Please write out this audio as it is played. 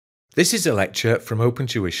This is a lecture from Open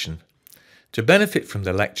Tuition. To benefit from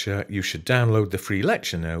the lecture, you should download the free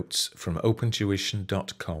lecture notes from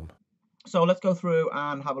opentuition.com. So let's go through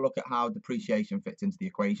and have a look at how depreciation fits into the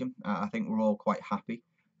equation. I think we're all quite happy,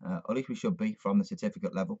 or at least we should be from the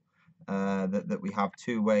certificate level, that we have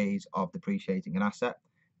two ways of depreciating an asset.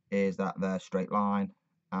 Is that they're straight line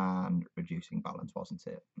and reducing balance, wasn't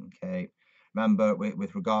it? Okay. Remember,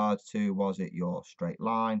 with regards to, was it your straight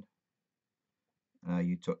line?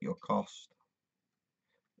 You took your cost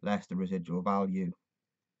less the residual value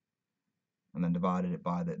and then divided it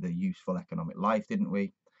by the useful economic life, didn't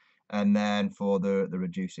we? And then for the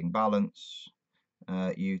reducing balance,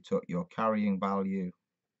 you took your carrying value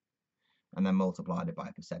and then multiplied it by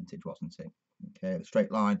a percentage, wasn't it? Okay, the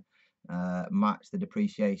straight line matched the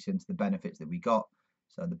depreciation to the benefits that we got.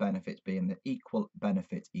 So the benefits being the equal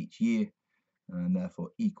benefits each year, and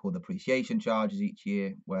therefore equal depreciation charges each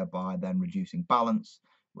year, whereby then reducing balance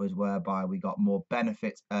was whereby we got more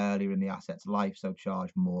benefits earlier in the asset's life, so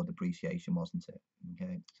charged more depreciation, wasn't it?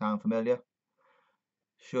 Okay, sound familiar?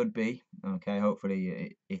 Should be. Okay,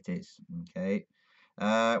 hopefully it is. Okay,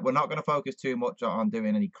 we're not going to focus too much on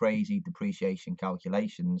doing any crazy depreciation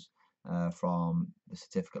calculations from the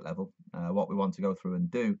certificate level. What we want to go through and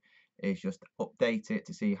do is just update it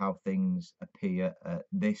to see how things appear at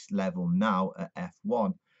this level now at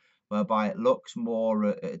F1, whereby it looks more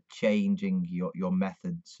at changing your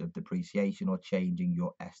methods of depreciation or changing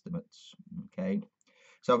your estimates. Okay,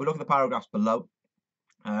 so if we look at the paragraphs below,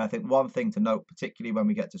 I think one thing to note, particularly when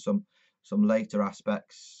we get to some later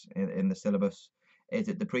aspects in the syllabus, is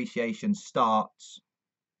that depreciation starts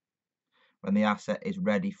when the asset is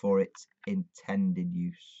ready for its intended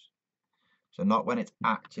use. So not when it's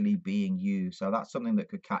actually being used. So that's something that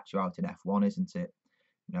could catch you out in F1, isn't it?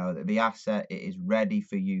 You know, the asset is ready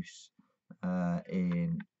for use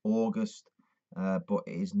in August, but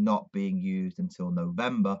it is not being used until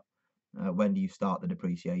November. When do you start the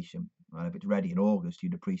depreciation? If it's ready in August, you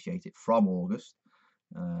depreciate it from August.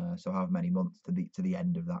 So however many months to the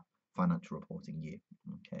end of that financial reporting year.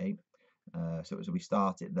 Okay. So we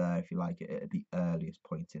start it there, if you like, at the earliest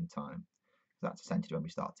point in time. That's essentially when we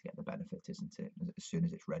start to get the benefit, isn't it? As soon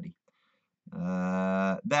as it's ready.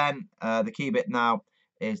 Then the key bit now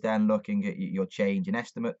is then looking at your change in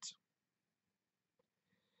estimate.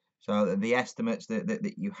 So the estimates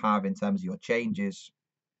that you have in terms of your changes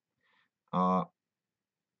are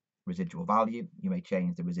residual value. You may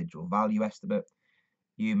change the residual value estimate.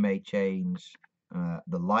 You may change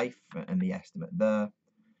the life and the estimate there.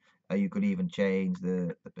 You could even change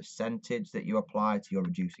the percentage that you apply to your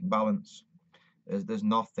reducing balance. There's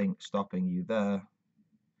nothing stopping you there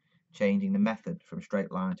changing the method from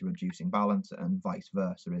straight line to reducing balance and vice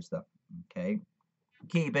versa, is there? Okay.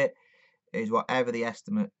 Key bit is whatever the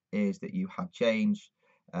estimate is that you have changed,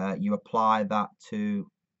 you apply that to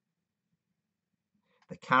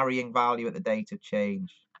the carrying value at the date of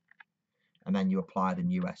change, and then you apply the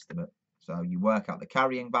new estimate. So you work out the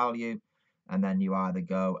carrying value, and then you either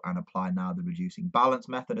go and apply now the reducing balance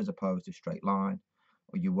method as opposed to straight line,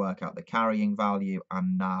 or you work out the carrying value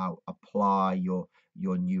and now apply your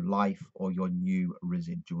new life or your new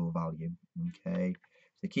residual value. Okay,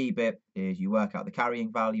 so the key bit is you work out the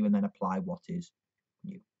carrying value and then apply what is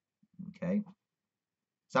new. Okay,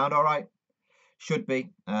 sound all right? Should be.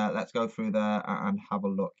 Let's go through there and have a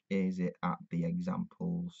look. Is it at the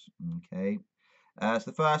examples? Okay. So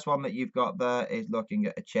the first one that you've got there is looking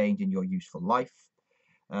at a change in your useful life.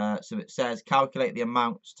 So it says calculate the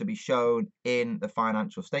amounts to be shown in the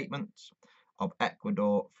financial statements of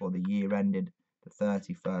Ecuador for the year ended the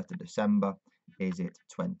 31st of December. Is it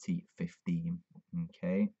 2015?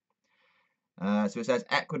 Okay. So it says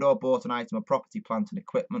Ecuador bought an item of property, plant and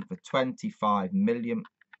equipment for 25 million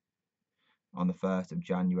on the 1st of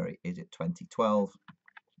January. Is it 2012?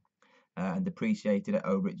 And depreciated it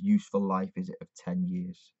over its useful life, is it of 10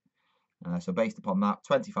 years? So based upon that,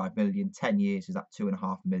 25 million, 10 years is at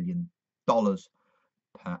 $2.5 million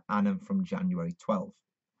per annum from January 12.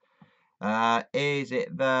 Is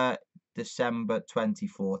it the December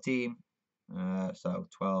 2014? So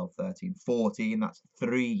 12, 13, 14, that's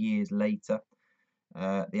 3 years later.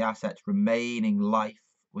 The asset's remaining life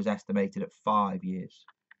was estimated at 5 years.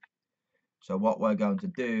 So what we're going to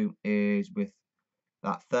do is with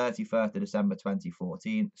that 31st of December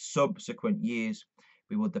 2014, subsequent years,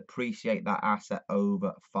 we will depreciate that asset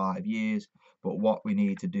over 5 years. But what we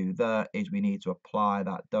need to do there is we need to apply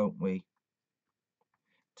that, don't we,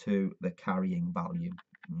 to the carrying value.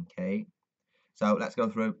 Okay, so let's go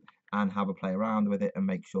through and have a play around with it and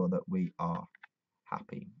make sure that we are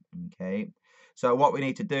happy. Okay, so what we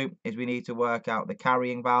need to do is we need to work out the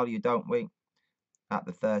carrying value, don't we? at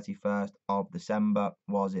the 31st of December?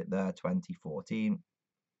 Was it there 2014?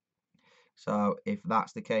 So if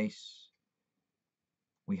that's the case,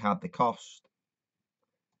 we had the cost,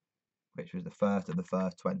 which was the 1st of the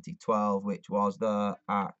 1st, 2012, which was there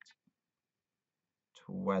at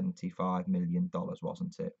 $25 million,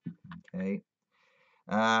 wasn't it? Okay.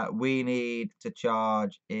 We need to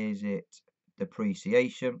charge, is it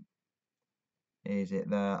depreciation? Is it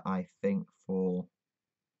there, I think, for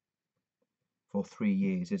 3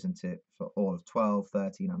 years, isn't it? For all of 12,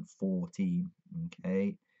 13 and 14.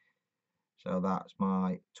 Okay. So that's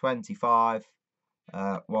my 25.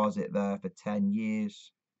 Was it there for 10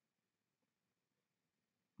 years?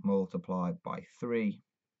 Multiplied by 3.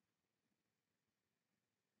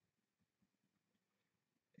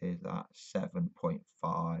 Is that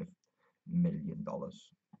 $7.5 million.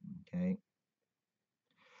 Okay.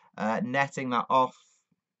 Netting that off,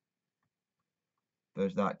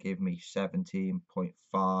 does that give me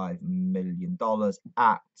 $17.5 million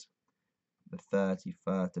at the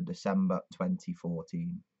 31st of December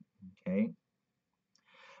 2014? Okay.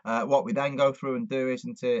 What we then go through and do,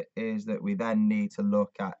 isn't it, is that we then need to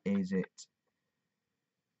look at, is it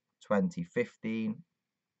 2015?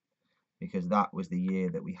 Because that was the year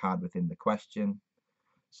that we had within the question.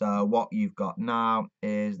 So what you've got now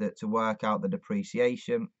is that to work out the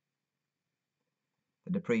depreciation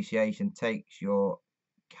takes your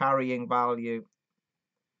carrying value,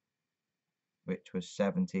 which was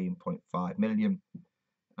 17.5 million,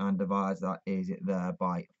 and divides that, is it there,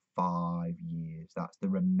 by 5 years. That's the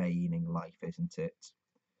remaining life, isn't it?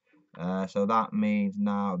 So that means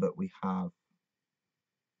now that we have,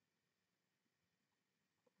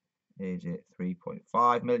 is it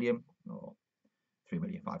 3.5 million or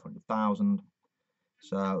 3,500,000?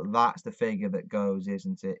 So that's the figure that goes,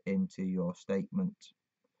 isn't it, into your statement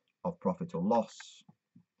of profit or loss.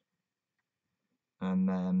 And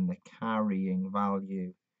then the carrying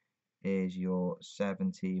value is your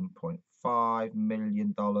 $17.5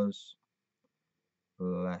 million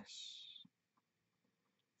less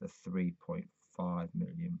the 3.5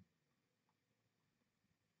 million.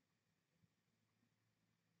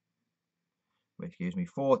 Which gives me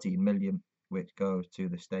 14 million, which goes to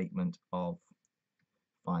the statement of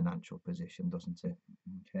financial position, doesn't it?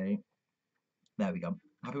 Okay. There we go.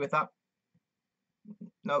 Happy with that?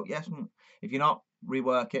 No, yes. If you're not,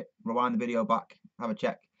 rework it, rewind the video back, have a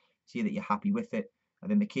check, see that you're happy with it. I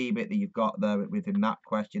think the key bit that you've got there within that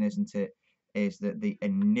question, isn't it, is that the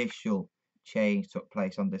initial change took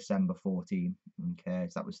place on December 14. Okay,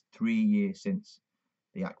 so that was 3 years since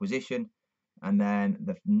the acquisition. And then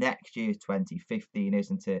the next year is 2015,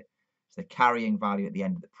 isn't it? So the carrying value at the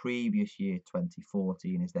end of the previous year,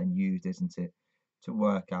 2014, is then used, isn't it, to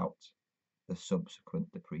work out the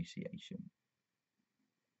subsequent depreciation.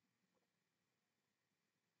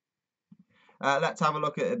 Let's have a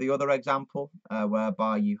look at the other example,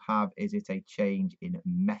 whereby you have, is it a change in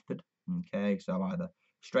method? Okay, so either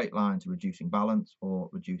straight line to reducing balance or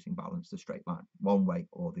reducing balance to straight line, one way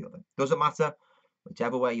or the other. Doesn't matter,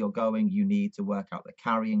 whichever way you're going, you need to work out the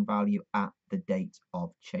carrying value at the date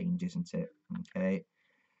of change, isn't it? Okay.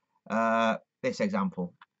 This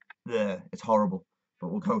example, it's horrible,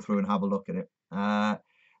 but we'll go through and have a look at it.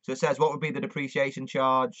 So it says, what would be the depreciation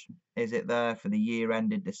charge? Is it there for the year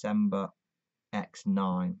ended December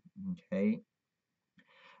X9? Okay.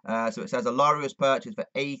 So it says a lorry was purchased for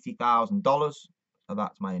 $80,000. So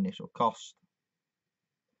that's my initial cost.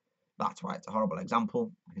 That's why it's a horrible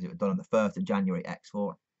example, because it was done on the 1st of January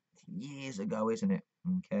X4. Years ago, isn't it?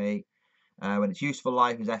 Okay. When its useful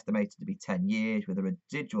life is estimated to be 10 years with a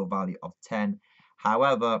residual value of 10.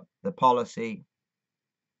 However, the policy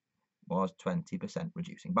was 20%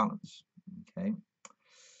 reducing balance. Okay.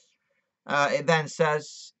 It then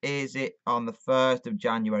says, is it on the 1st of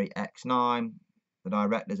January X9? The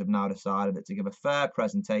directors have now decided that to give a fair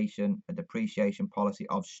presentation, a depreciation policy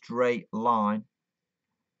of straight line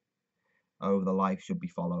over the life should be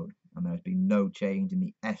followed, and there has been no change in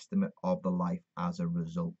the estimate of the life as a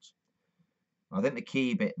result. I think the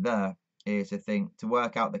key bit there is to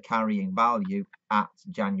work out the carrying value at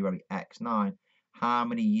January X9. How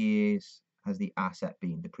many years has the asset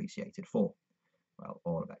been depreciated for? Well,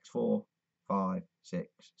 all of X4, 5, 6,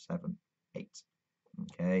 7, 8.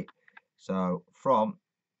 Okay, so from,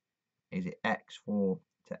 is it X4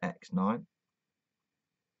 to X9?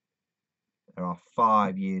 There are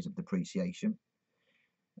 5 years of depreciation.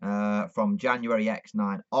 From January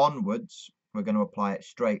X9 onwards, we're going to apply it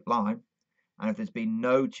straight line. And if there's been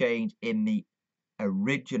no change in the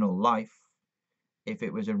original life, if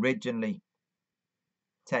it was originally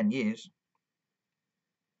 10 years,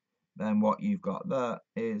 then what you've got there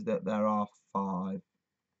is that there are 5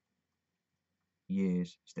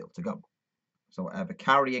 years still to go. So whatever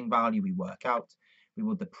carrying value we work out, we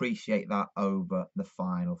will depreciate that over the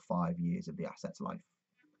final 5 years of the asset's life.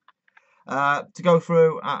 To go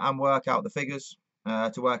through and work out the figures,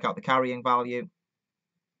 to work out the carrying value,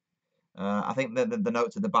 I think that the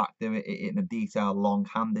notes at the back do it in a detailed,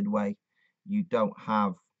 long-handed way. You don't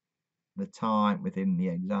have the time within the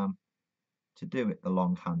exam to do it the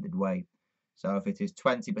long-handed way. So if it is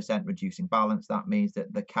 20% reducing balance, that means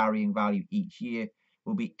that the carrying value each year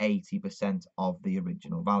will be 80% of the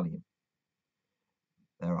original value.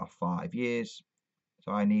 There are 5 years,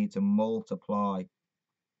 so I need to multiply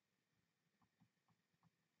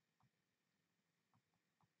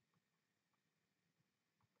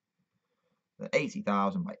the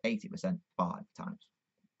 80,000 by 80% 5 times.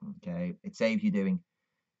 Okay, it saves you doing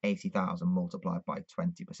 80,000 multiplied by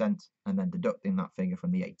 20% and then deducting that figure from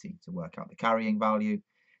the 80 to work out the carrying value,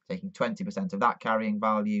 taking 20% of that carrying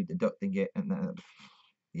value, deducting it, and then,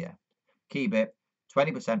 yeah, key bit,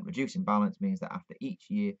 20% reducing balance means that after each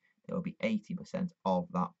year, there will be 80% of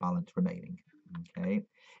that balance remaining. Okay,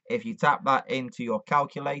 if you tap that into your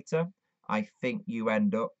calculator, I think you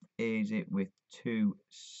end up, is it with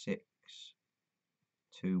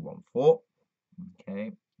 26214?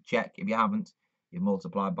 Okay, check if you haven't. You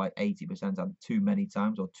multiply by 80% either too many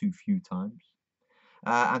times or too few times.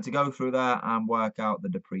 And to go through there and work out the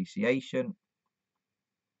depreciation,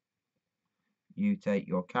 you take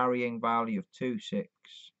your carrying value of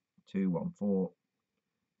 26214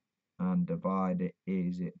 and divide it,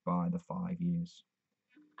 is it, by the 5 years.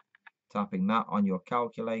 Tapping that on your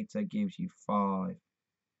calculator gives you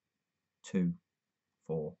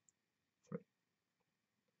 5243.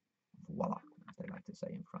 Voila, as they like to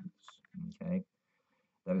say in France. Okay,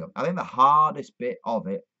 there we go. I think the hardest bit of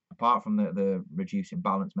it, apart from the reducing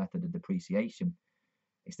balance method of depreciation,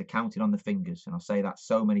 is the counting on the fingers. And I'll say that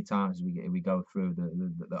so many times as we go through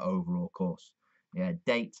the overall course. Yeah,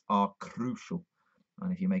 dates are crucial.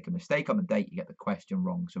 And if you make a mistake on the date, you get the question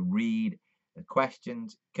wrong. So read the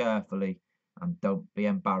questions carefully and don't be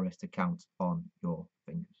embarrassed to count on your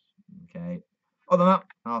fingers. Okay. Other than that,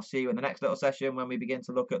 I'll see you in the next little session when we begin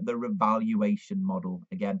to look at the revaluation model.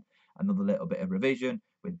 Again, another little bit of revision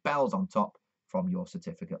with bells on top from your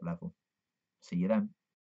certificate level. See you then.